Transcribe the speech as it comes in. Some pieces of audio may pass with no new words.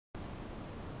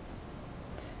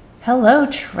Hello,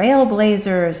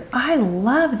 Trailblazers! I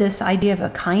love this idea of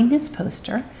a kindness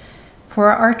poster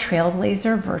for our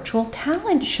Trailblazer Virtual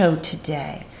Talent Show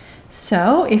today.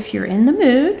 So if you're in the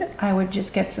mood, I would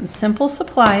just get some simple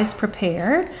supplies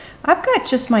prepared. I've got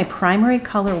just my primary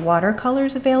color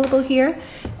watercolors available here,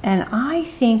 and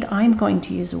I think I'm going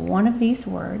to use one of these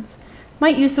words.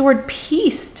 Might use the word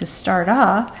peace to start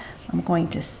off. I'm going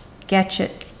to sketch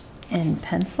it in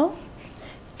pencil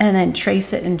and then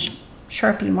trace it in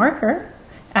Sharpie marker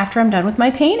after I'm done with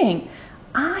my painting.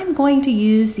 I'm going to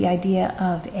use the idea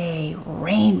of a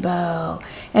rainbow.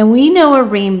 And we know a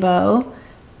rainbow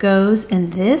goes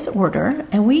in this order,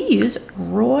 and we use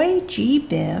Roy G.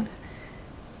 Biv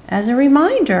as a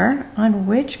reminder on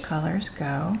which colors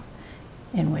go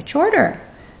in which order.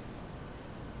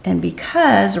 And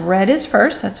because red is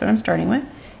first, that's what I'm starting with.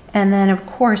 And then, of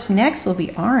course, next will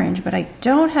be orange, but I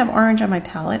don't have orange on my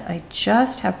palette. I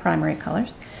just have primary colors.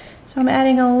 So I'm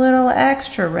adding a little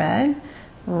extra red.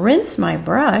 Rinse my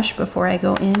brush before I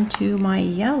go into my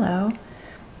yellow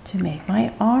to make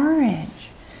my orange.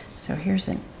 So here's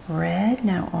a red,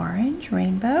 now orange,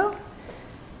 rainbow.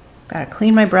 Got to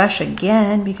clean my brush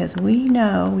again because we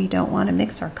know we don't want to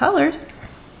mix our colors.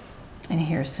 And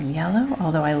here's some yellow,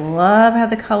 although I love how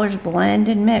the colors blend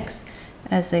and mix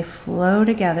as they flow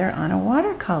together on a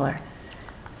watercolor.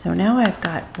 So now I've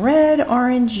got red,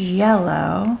 orange,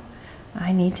 yellow.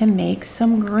 I need to make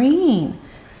some green.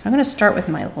 So I'm going to start with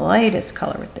my lightest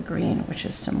color with the green, which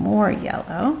is some more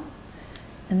yellow,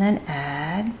 and then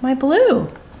add my blue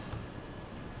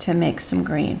to make some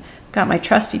green. Got my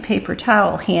trusty paper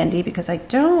towel handy because I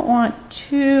don't want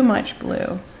too much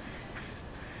blue.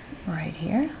 Right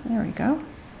here, there we go.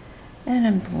 And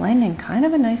I'm blending kind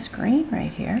of a nice green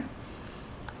right here.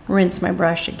 Rinse my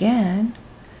brush again.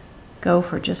 Go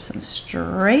for just some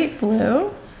straight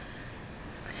blue.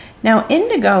 Now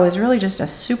indigo is really just a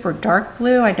super dark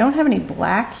blue. I don't have any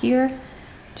black here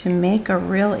to make a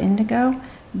real indigo,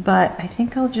 but I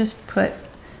think I'll just put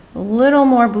a little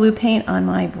more blue paint on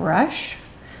my brush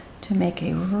to make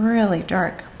a really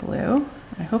dark blue.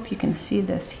 I hope you can see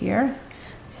this here.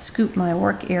 Scoop my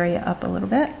work area up a little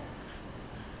bit.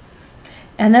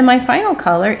 And then my final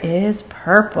color is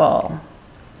purple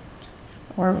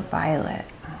or violet.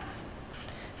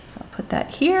 So I'll put that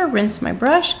here, rinse my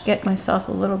brush, get myself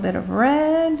a little bit of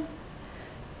red,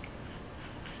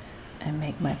 and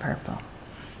make my purple.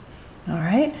 All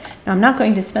right, now I'm not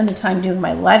going to spend the time doing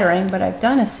my lettering, but I've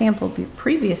done a sample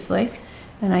previously,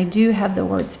 and I do have the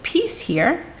words peace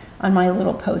here on my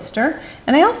little poster.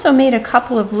 And I also made a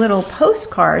couple of little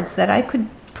postcards that I could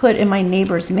put in my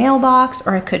neighbor's mailbox,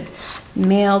 or I could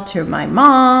mail to my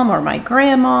mom or my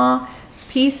grandma.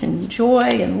 Peace and joy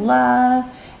and love.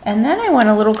 And then I went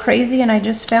a little crazy and I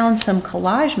just found some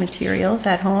collage materials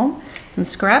at home, some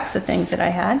scraps of things that I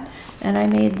had, and I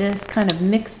made this kind of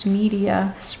mixed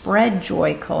media spread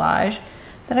joy collage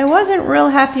that I wasn't real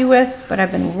happy with, but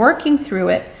I've been working through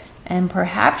it, and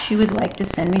perhaps you would like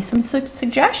to send me some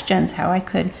suggestions how I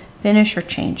could finish or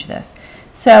change this.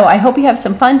 So I hope you have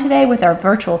some fun today with our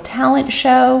virtual talent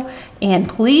show, and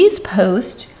please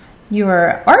post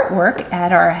your artwork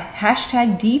at our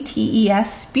hashtag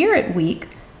DTES Spirit Week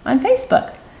on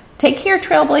Facebook. Take care,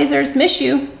 Trailblazers. Miss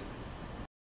you.